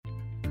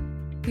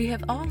We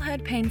have all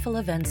had painful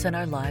events in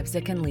our lives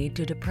that can lead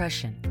to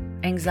depression,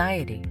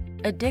 anxiety,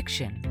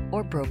 addiction,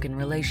 or broken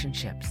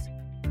relationships.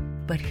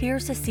 But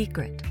here's a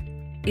secret.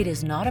 It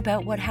is not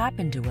about what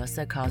happened to us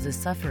that causes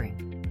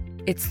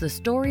suffering. It's the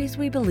stories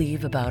we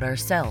believe about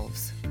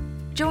ourselves.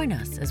 Join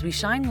us as we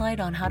shine light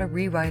on how to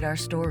rewrite our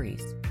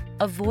stories,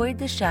 avoid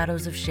the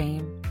shadows of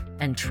shame,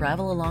 and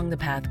travel along the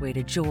pathway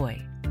to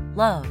joy,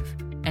 love,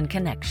 and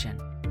connection.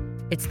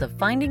 It's the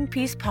Finding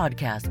Peace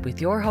podcast with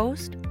your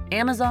host,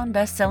 Amazon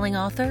best-selling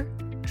author,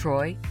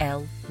 Troy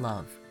L.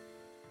 Love.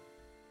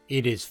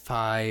 It is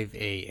 5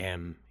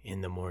 a.m.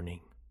 in the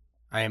morning.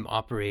 I am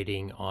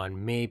operating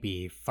on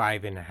maybe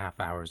 5.5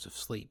 hours of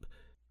sleep.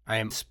 I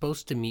am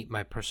supposed to meet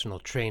my personal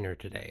trainer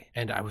today,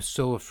 and I was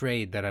so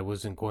afraid that I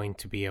wasn't going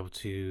to be able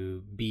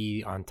to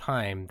be on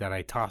time that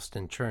I tossed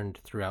and turned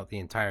throughout the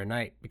entire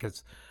night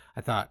because I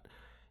thought,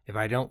 if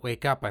I don't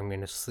wake up, I'm going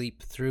to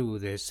sleep through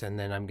this and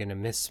then I'm going to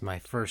miss my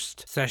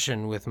first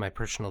session with my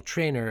personal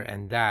trainer,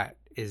 and that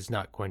is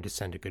not going to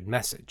send a good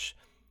message.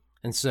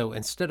 And so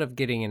instead of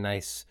getting a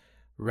nice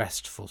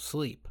restful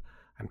sleep,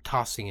 I'm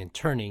tossing and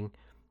turning,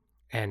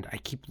 and I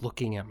keep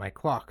looking at my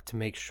clock to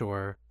make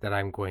sure that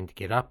I'm going to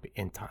get up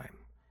in time.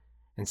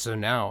 And so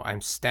now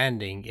I'm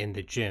standing in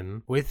the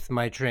gym with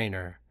my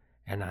trainer,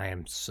 and I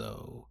am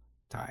so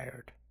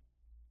tired.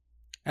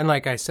 And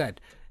like I said,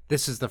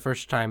 this is the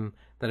first time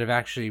that I've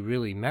actually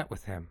really met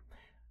with him.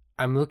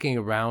 I'm looking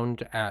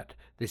around at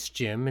this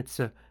gym. It's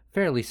a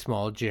fairly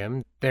small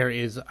gym. There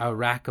is a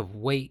rack of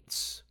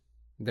weights,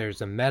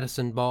 there's a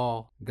medicine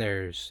ball,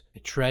 there's a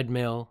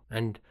treadmill,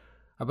 and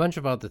a bunch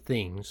of other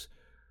things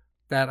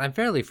that I'm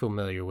fairly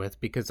familiar with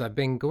because I've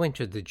been going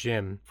to the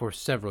gym for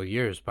several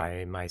years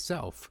by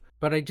myself.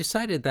 But I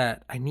decided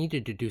that I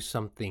needed to do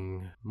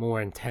something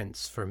more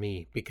intense for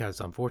me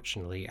because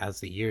unfortunately, as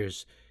the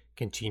years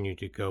continue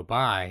to go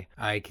by,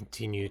 I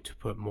continue to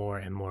put more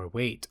and more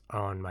weight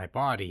on my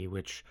body,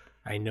 which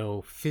I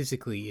know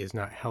physically is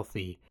not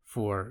healthy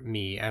for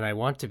me, and I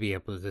want to be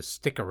able to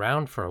stick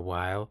around for a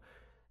while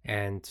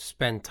and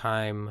spend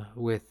time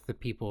with the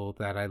people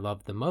that I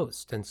love the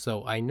most. And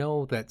so I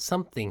know that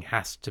something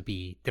has to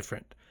be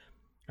different.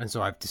 And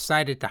so I've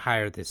decided to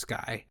hire this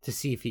guy to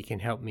see if he can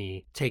help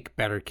me take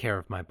better care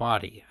of my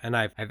body. And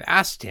I've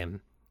asked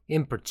him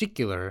in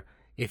particular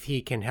if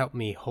he can help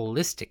me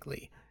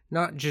holistically,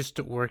 not just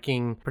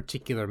working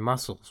particular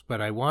muscles, but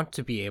I want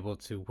to be able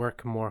to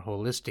work more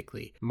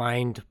holistically,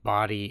 mind,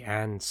 body,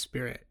 and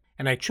spirit.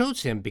 And I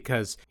chose him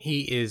because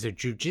he is a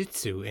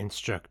jiu-jitsu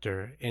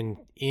instructor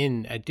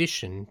in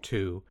addition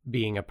to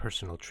being a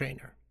personal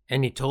trainer.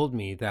 And he told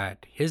me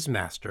that his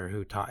master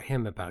who taught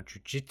him about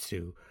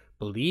jiu-jitsu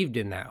believed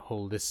in that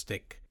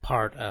holistic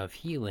part of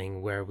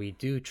healing where we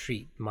do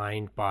treat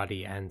mind,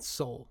 body, and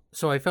soul.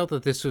 So I felt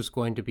that this was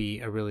going to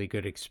be a really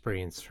good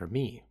experience for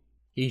me.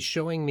 He's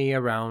showing me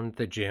around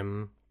the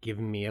gym,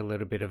 giving me a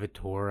little bit of a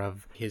tour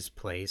of his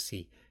place.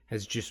 He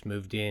has just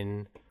moved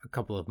in a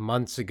couple of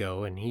months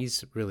ago, and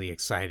he's really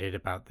excited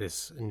about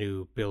this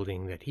new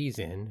building that he's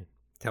in,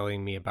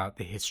 telling me about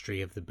the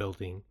history of the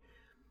building.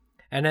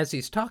 And as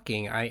he's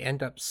talking, I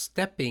end up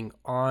stepping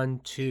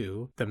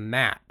onto the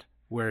mat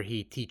where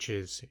he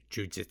teaches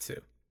jiu-jitsu.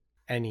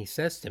 And he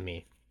says to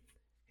me,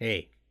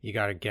 "Hey, you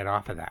got to get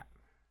off of that.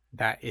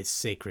 That is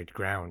sacred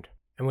ground."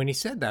 And when he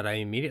said that, I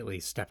immediately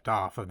stepped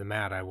off of the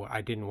mat.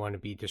 I didn't want to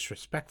be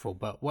disrespectful,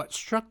 but what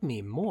struck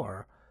me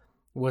more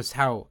was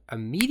how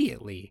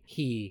immediately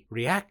he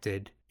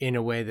reacted in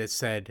a way that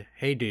said,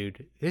 "Hey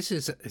dude, this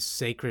is a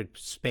sacred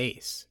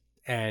space,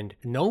 and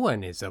no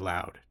one is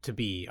allowed to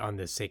be on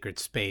this sacred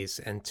space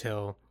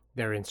until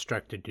they're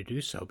instructed to do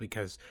so,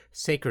 because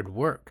sacred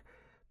work,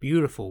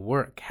 beautiful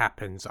work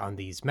happens on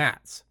these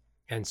mats,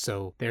 and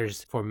so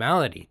there's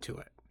formality to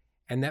it."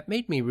 And that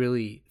made me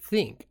really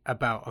think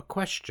about a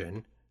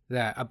question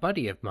that a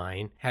buddy of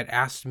mine had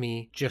asked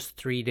me just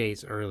 3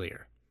 days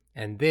earlier.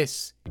 And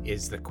this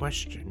is the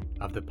question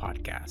of the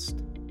podcast.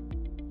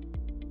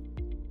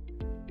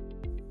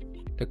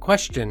 The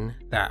question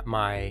that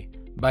my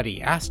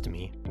buddy asked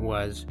me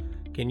was,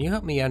 can you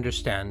help me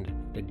understand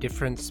the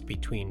difference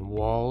between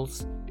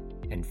walls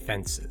and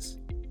fences?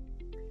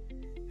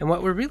 And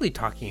what we're really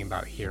talking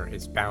about here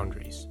is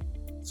boundaries.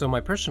 So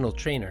my personal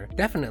trainer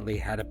definitely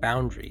had a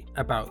boundary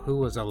about who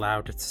was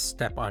allowed to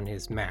step on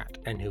his mat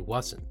and who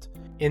wasn't.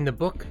 In the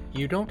book,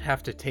 You Don't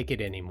Have to Take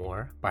It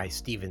Anymore by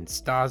Stephen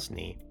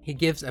Stosny, he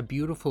gives a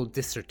beautiful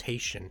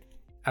dissertation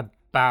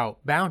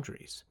about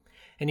boundaries.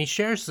 And he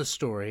shares the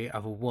story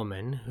of a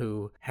woman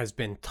who has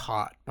been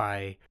taught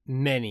by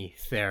many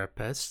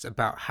therapists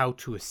about how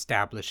to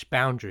establish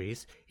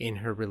boundaries in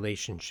her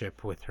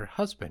relationship with her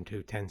husband,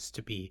 who tends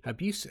to be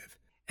abusive.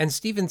 And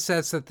Stephen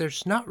says that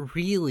there's not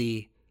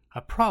really a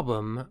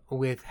problem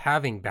with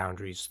having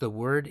boundaries. The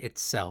word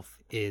itself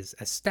is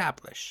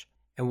establish.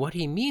 And what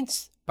he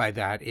means by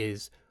that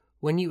is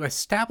when you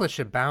establish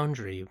a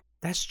boundary,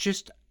 that's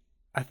just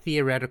a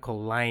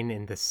theoretical line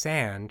in the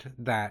sand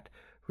that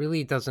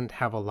really doesn't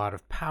have a lot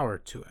of power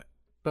to it.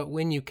 But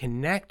when you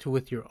connect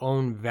with your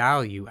own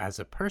value as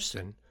a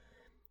person,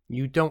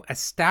 you don't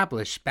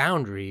establish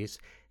boundaries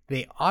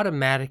they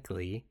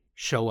automatically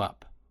show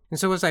up. And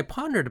so as I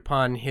pondered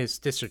upon his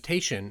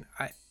dissertation,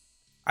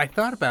 I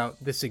thought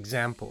about this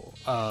example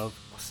of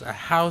a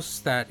house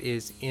that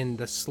is in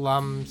the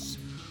slums.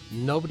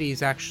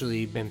 Nobody's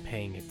actually been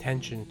paying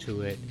attention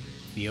to it.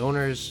 The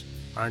owners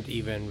aren't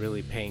even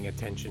really paying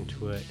attention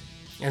to it.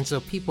 And so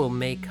people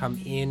may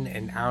come in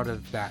and out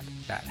of that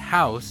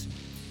house.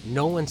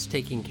 No one's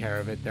taking care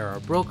of it. There are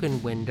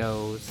broken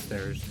windows.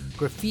 There's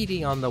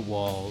graffiti on the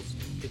walls.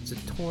 It's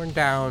a torn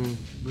down,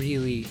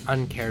 really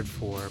uncared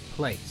for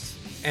place.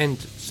 And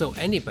so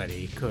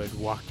anybody could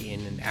walk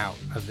in and out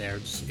of there.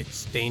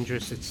 It's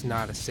dangerous. It's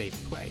not a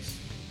safe place.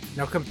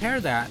 Now compare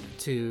that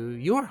to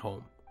your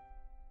home.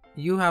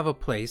 You have a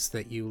place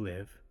that you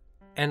live,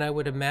 and I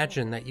would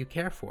imagine that you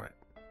care for it.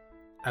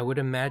 I would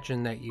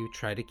imagine that you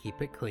try to keep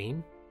it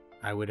clean.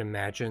 I would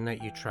imagine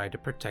that you try to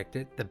protect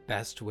it the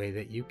best way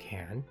that you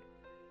can.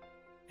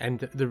 And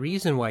the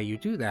reason why you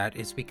do that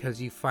is because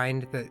you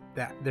find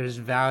that there's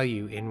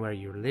value in where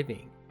you're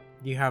living.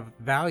 You have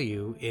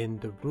value in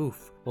the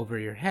roof over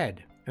your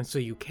head, and so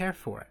you care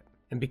for it.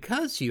 And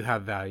because you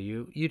have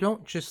value, you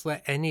don't just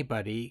let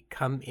anybody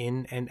come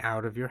in and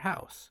out of your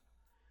house.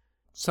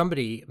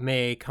 Somebody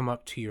may come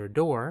up to your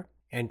door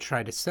and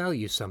try to sell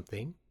you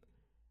something,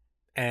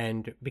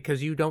 and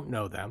because you don't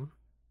know them,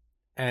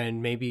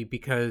 and maybe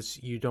because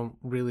you don't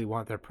really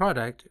want their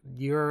product,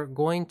 you're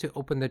going to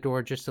open the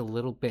door just a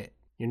little bit.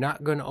 You're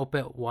not going to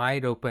open it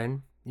wide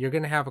open. You're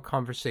going to have a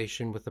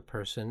conversation with the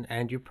person,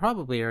 and you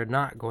probably are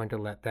not going to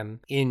let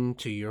them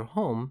into your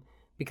home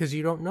because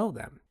you don't know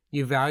them.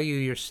 You value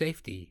your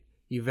safety.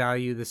 You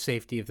value the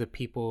safety of the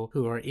people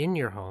who are in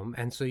your home,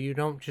 and so you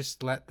don't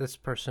just let this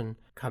person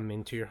come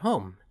into your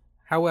home.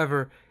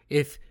 However,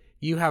 if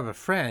you have a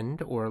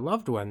friend or a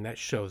loved one that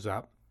shows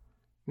up,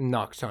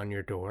 knocks on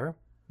your door,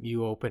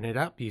 you open it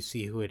up, you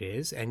see who it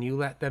is, and you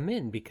let them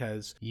in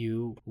because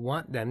you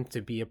want them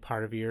to be a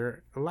part of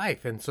your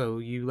life. And so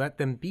you let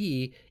them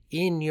be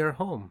in your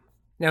home.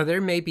 Now, there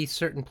may be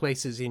certain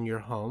places in your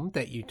home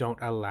that you don't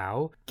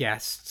allow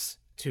guests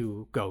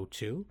to go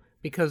to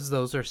because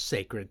those are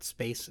sacred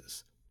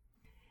spaces.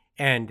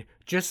 And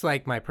just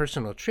like my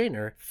personal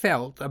trainer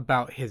felt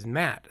about his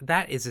mat,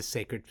 that is a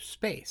sacred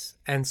space.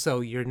 And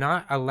so you're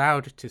not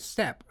allowed to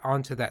step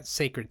onto that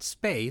sacred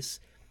space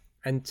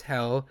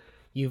until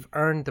you've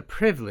earned the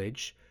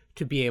privilege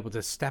to be able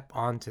to step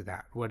onto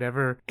that,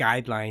 whatever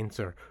guidelines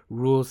or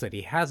rules that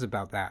he has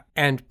about that.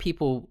 And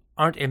people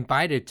aren't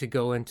invited to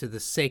go into the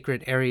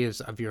sacred areas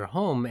of your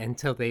home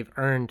until they've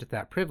earned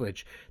that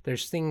privilege.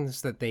 There's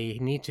things that they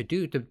need to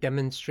do to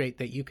demonstrate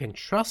that you can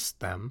trust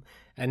them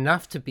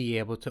enough to be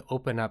able to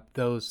open up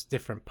those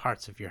different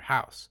parts of your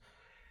house.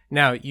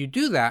 Now, you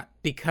do that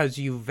because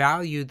you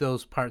value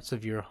those parts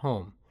of your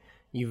home.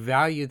 You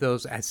value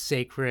those as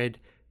sacred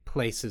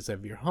places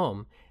of your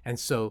home. And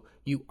so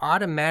you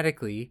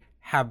automatically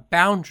have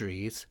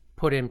boundaries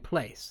put in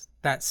place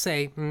that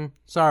say, I'm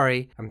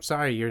sorry,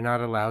 you're not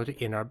allowed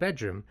in our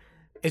bedroom.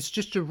 It's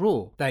just a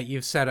rule that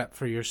you've set up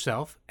for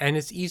yourself, and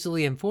it's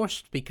easily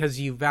enforced because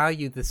you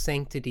value the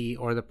sanctity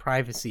or the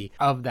privacy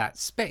of that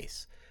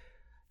space.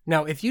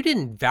 Now, if you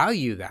didn't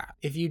value that,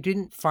 if you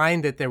didn't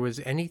find that there was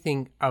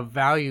anything of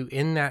value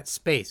in that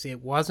space,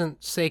 it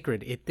wasn't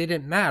sacred, it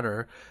didn't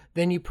matter,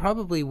 then you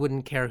probably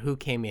wouldn't care who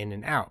came in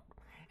and out,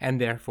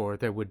 and therefore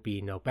there would be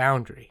no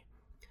boundary.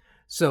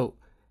 So,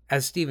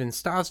 as Stephen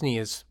Stosny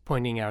is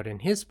pointing out in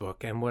his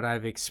book, and what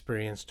I've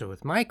experienced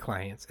with my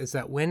clients, is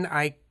that when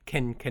I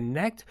can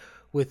connect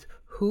with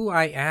who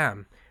I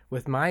am,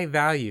 with my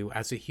value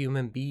as a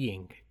human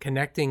being,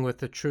 connecting with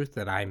the truth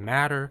that I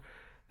matter,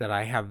 that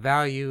I have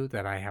value,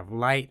 that I have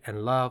light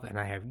and love, and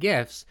I have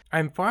gifts,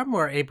 I'm far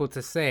more able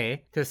to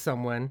say to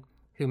someone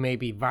who may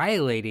be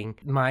violating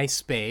my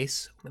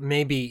space,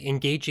 maybe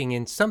engaging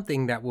in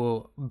something that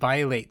will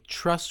violate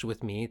trust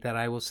with me, that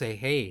I will say,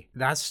 hey,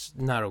 that's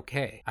not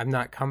okay. I'm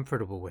not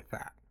comfortable with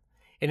that.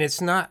 And it's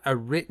not a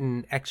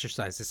written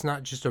exercise. It's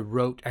not just a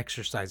rote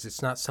exercise.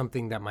 It's not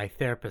something that my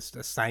therapist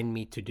assigned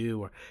me to do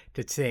or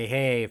to say,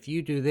 hey, if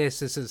you do this,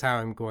 this is how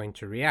I'm going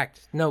to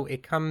react. No,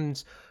 it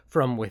comes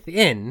from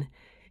within,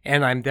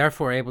 and I'm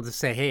therefore able to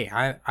say, hey,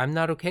 I'm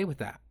not okay with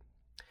that.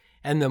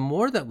 And the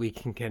more that we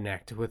can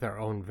connect with our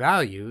own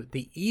value,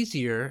 the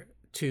easier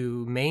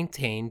to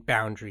maintain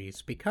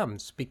boundaries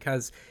becomes,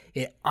 because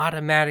it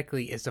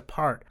automatically is a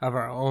part of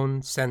our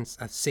own sense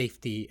of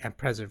safety and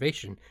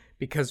preservation,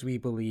 because we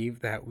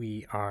believe that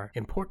we are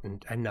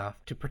important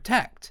enough to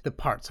protect the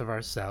parts of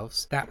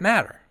ourselves that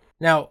matter.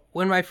 Now,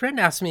 when my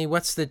friend asked me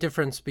what's the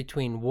difference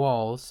between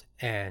walls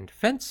and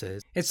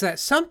fences, it's that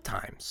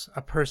sometimes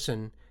a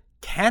person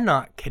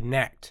cannot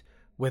connect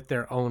with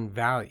their own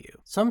value.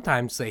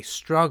 Sometimes they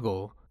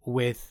struggle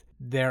with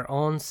their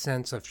own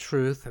sense of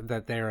truth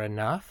that they're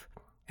enough.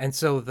 And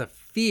so the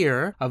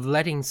fear of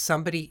letting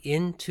somebody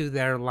into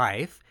their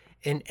life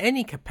in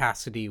any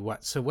capacity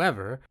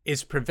whatsoever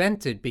is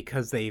prevented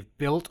because they've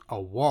built a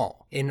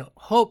wall in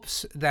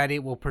hopes that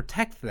it will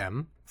protect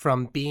them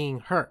from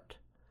being hurt.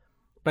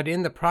 But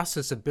in the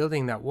process of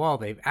building that wall,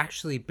 they've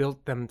actually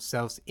built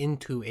themselves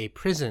into a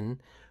prison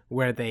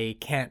where they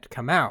can't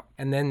come out.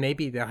 And then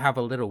maybe they'll have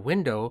a little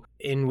window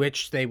in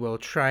which they will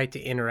try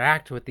to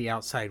interact with the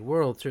outside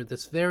world through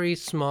this very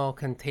small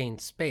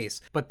contained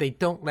space, but they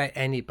don't let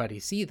anybody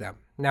see them.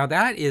 Now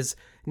that is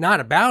not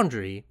a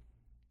boundary,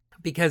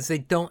 because they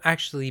don't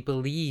actually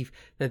believe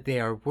that they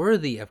are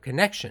worthy of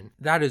connection.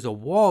 That is a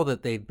wall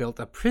that they've built,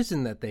 a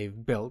prison that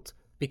they've built,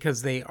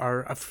 because they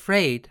are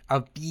afraid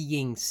of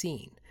being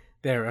seen.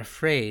 They're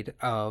afraid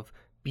of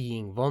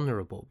being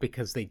vulnerable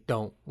because they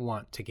don't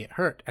want to get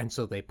hurt. And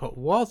so they put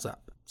walls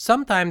up.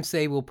 Sometimes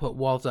they will put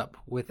walls up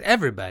with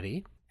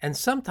everybody, and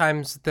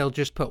sometimes they'll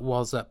just put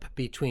walls up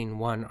between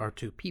one or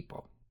two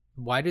people.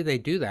 Why do they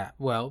do that?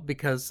 Well,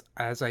 because,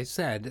 as I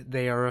said,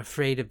 they are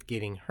afraid of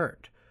getting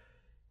hurt.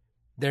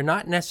 They're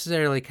not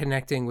necessarily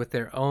connecting with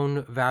their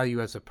own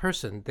value as a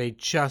person. They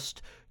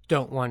just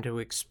don't want to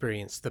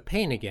experience the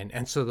pain again,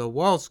 and so the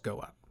walls go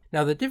up.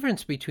 Now, the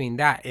difference between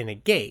that and a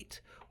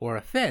gate or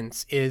a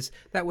fence is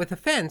that with a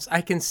fence,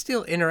 I can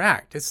still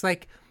interact. It's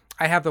like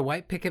I have the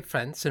white picket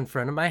fence in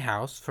front of my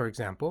house, for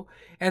example,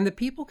 and the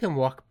people can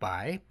walk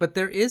by, but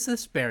there is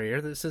this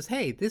barrier that says,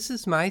 hey, this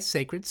is my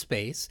sacred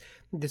space,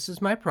 this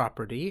is my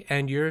property,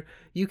 and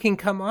you can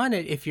come on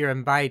it if you're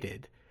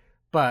invited.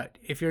 But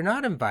if you're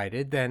not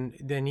invited,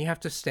 then you have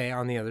to stay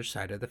on the other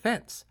side of the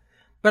fence.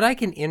 But I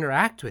can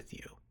interact with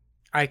you.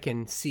 I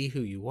can see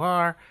who you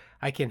are.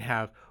 I can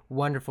have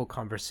wonderful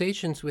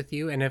conversations with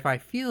you. And if I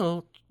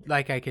feel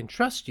like I can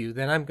trust you,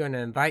 then I'm going to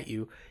invite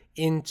you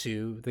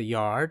into the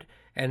yard.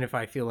 And if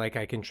I feel like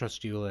I can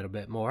trust you a little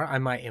bit more, I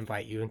might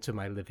invite you into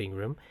my living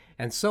room,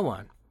 and so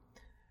on.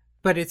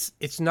 But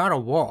it's not a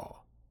wall.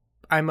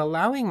 I'm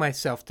allowing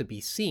myself to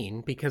be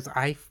seen because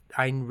I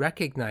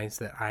recognize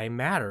that I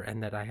matter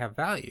and that I have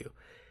value.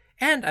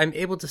 And I'm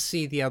able to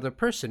see the other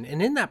person.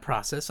 And in that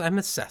process, I'm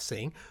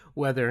assessing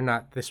whether or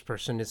not this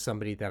person is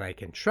somebody that I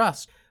can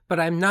trust. But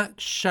I'm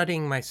not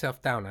shutting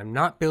myself down. I'm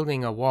not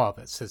building a wall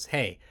that says,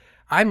 hey,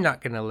 I'm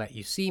not going to let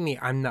you see me.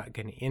 I'm not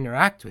going to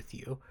interact with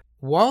you.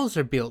 Walls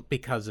are built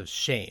because of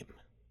shame.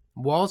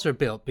 Walls are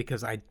built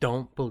because I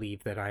don't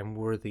believe that I'm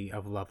worthy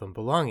of love and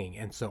belonging,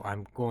 and so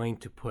I'm going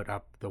to put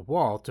up the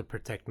wall to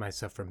protect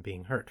myself from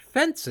being hurt.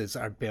 Fences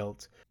are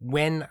built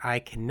when I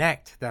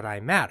connect that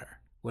I matter,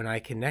 when I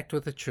connect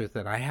with the truth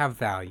that I have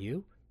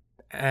value,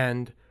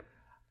 and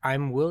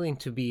I'm willing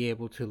to be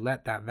able to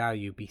let that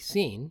value be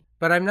seen,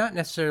 but I'm not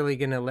necessarily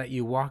going to let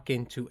you walk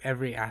into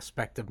every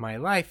aspect of my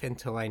life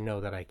until I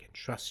know that I can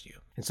trust you.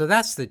 And so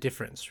that's the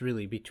difference,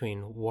 really,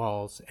 between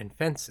walls and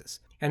fences.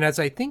 And as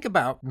I think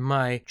about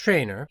my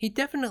trainer, he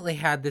definitely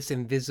had this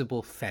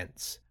invisible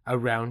fence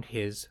around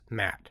his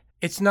mat.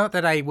 It's not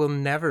that I will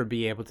never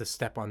be able to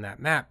step on that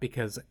mat,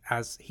 because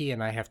as he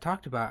and I have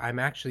talked about, I'm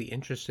actually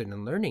interested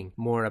in learning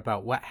more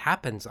about what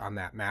happens on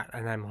that mat,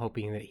 and I'm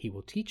hoping that he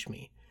will teach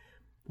me.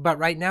 But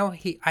right now,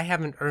 I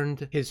haven't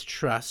earned his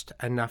trust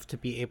enough to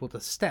be able to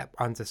step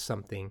onto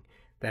something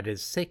that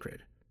is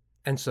sacred.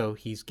 And so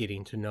he's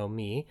getting to know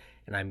me,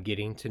 and I'm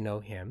getting to know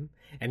him.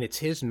 And it's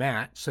his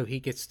mat, so he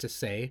gets to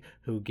say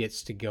who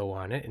gets to go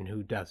on it and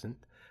who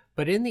doesn't.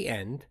 But in the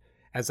end,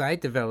 as I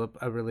develop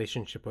a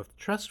relationship of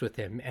trust with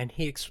him, and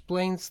he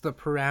explains the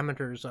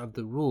parameters of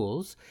the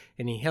rules,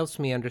 and he helps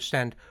me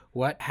understand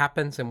what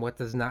happens and what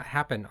does not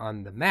happen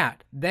on the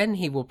mat, then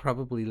he will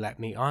probably let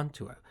me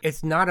onto it.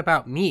 It's not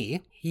about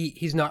me.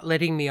 He's not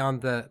letting me on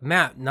the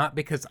mat, not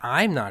because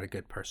I'm not a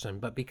good person,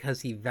 but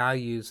because he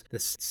values the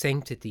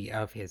sanctity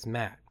of his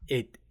mat.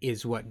 It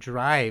is what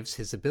drives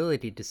his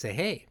ability to say,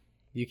 hey,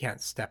 you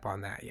can't step on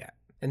that yet.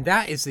 And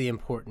that is the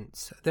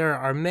importance. There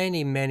are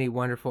many, many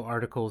wonderful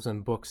articles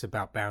and books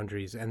about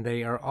boundaries, and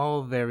they are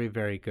all very,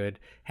 very good.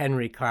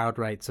 Henry Cloud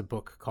writes a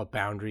book called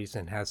Boundaries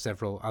and has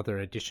several other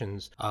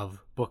editions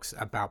of books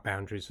about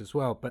boundaries as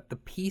well. But the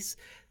piece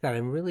that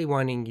I'm really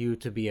wanting you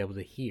to be able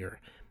to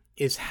hear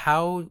is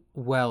how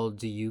well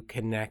do you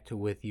connect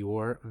with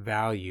your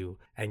value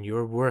and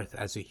your worth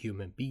as a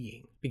human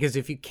being? Because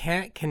if you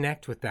can't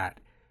connect with that,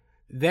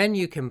 then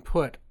you can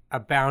put a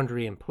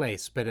boundary in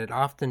place, but it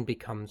often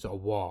becomes a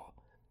wall.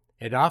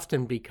 It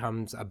often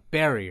becomes a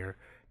barrier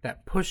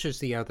that pushes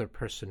the other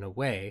person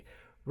away,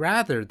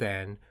 rather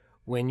than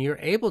when you're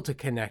able to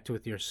connect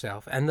with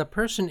yourself and the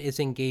person is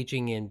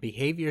engaging in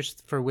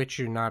behaviors for which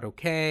you're not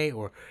okay,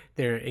 or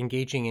they're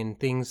engaging in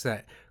things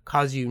that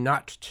cause you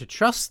not to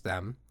trust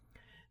them,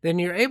 then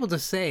you're able to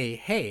say,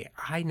 hey,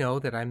 I know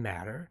that I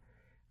matter.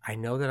 I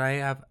know that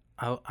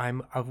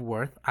I'm of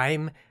worth.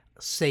 I'm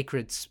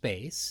sacred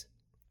space.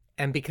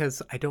 And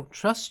because I don't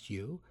trust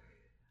you,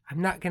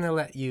 I'm not going to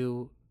let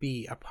you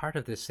be a part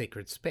of this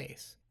sacred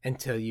space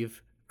until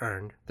you've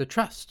earned the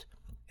trust.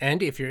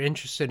 And if you're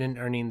interested in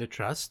earning the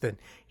trust, then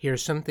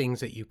here's some things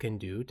that you can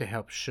do to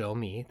help show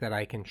me that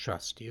I can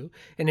trust you.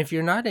 And if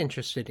you're not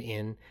interested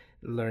in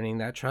learning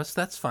that trust,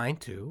 that's fine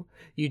too.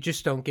 You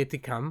just don't get to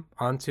come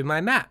onto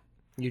my mat.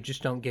 You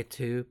just don't get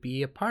to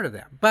be a part of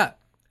that. But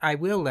I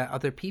will let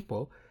other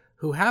people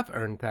who have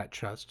earned that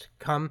trust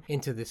come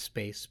into this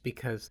space,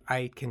 because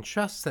I can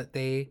trust that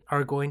they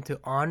are going to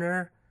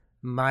honor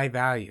my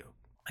value.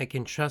 I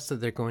can trust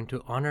that they're going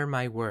to honor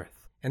my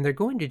worth. And they're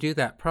going to do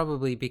that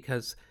probably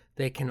because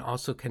they can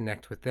also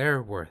connect with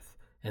their worth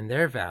and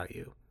their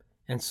value.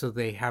 And so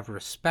they have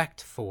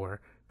respect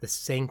for the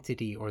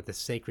sanctity or the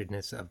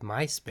sacredness of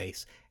my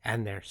space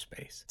and their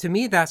space. To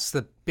me, that's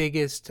the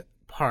biggest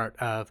part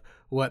of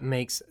what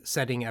makes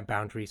setting a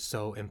boundary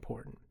so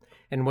important.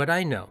 And what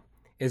I know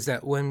is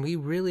that when we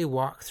really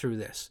walk through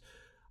this,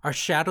 our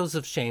shadows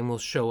of shame will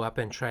show up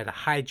and try to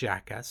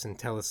hijack us and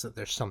tell us that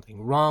there's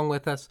something wrong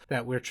with us,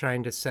 that we're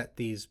trying to set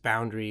these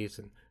boundaries,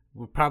 and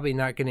we're probably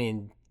not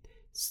going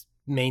to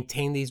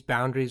maintain these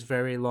boundaries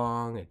very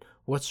long, and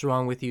what's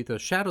wrong with you?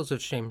 Those shadows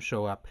of shame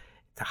show up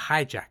to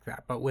hijack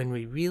that. But when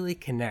we really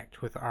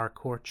connect with our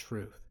core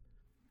truth,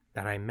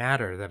 that I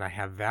matter, that I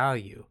have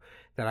value,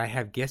 that I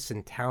have gifts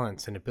and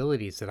talents and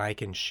abilities that I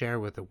can share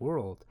with the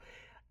world,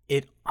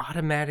 it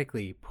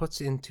automatically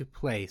puts into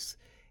place,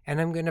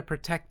 and I'm going to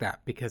protect that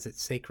because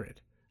it's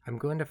sacred. I'm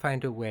going to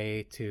find a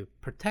way to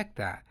protect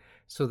that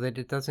so that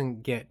it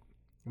doesn't get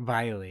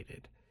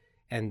violated.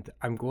 And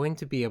I'm going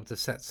to be able to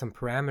set some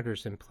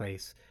parameters in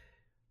place,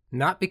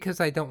 not because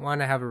I don't want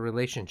to have a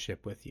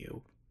relationship with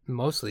you,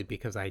 mostly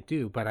because I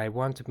do, but I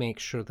want to make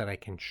sure that I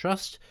can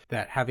trust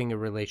that having a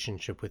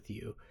relationship with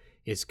you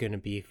is going to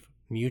be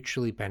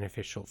mutually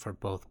beneficial for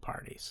both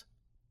parties.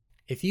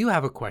 If you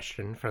have a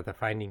question for the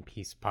Finding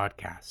Peace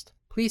podcast,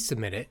 please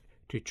submit it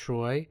to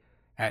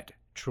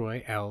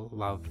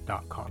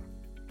troy@troyllove.com.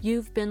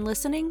 You've been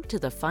listening to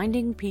the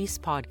Finding Peace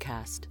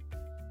podcast.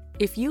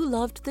 If you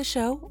loved the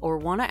show or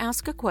want to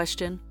ask a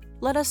question,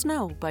 let us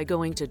know by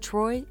going to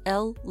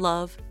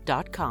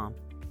troyllove.com.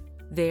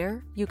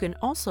 There, you can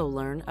also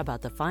learn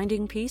about the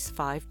Finding Peace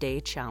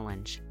 5-Day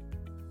Challenge.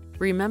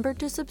 Remember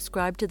to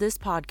subscribe to this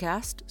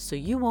podcast so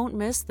you won't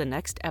miss the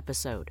next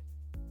episode.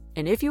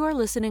 And if you are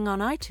listening on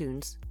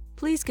iTunes,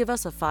 please give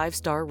us a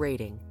 5-star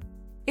rating.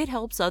 It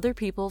helps other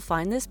people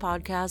find this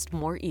podcast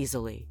more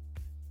easily.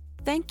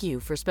 Thank you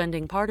for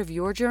spending part of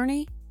your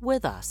journey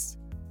with us.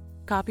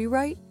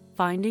 Copyright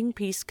Finding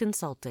Peace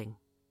Consulting.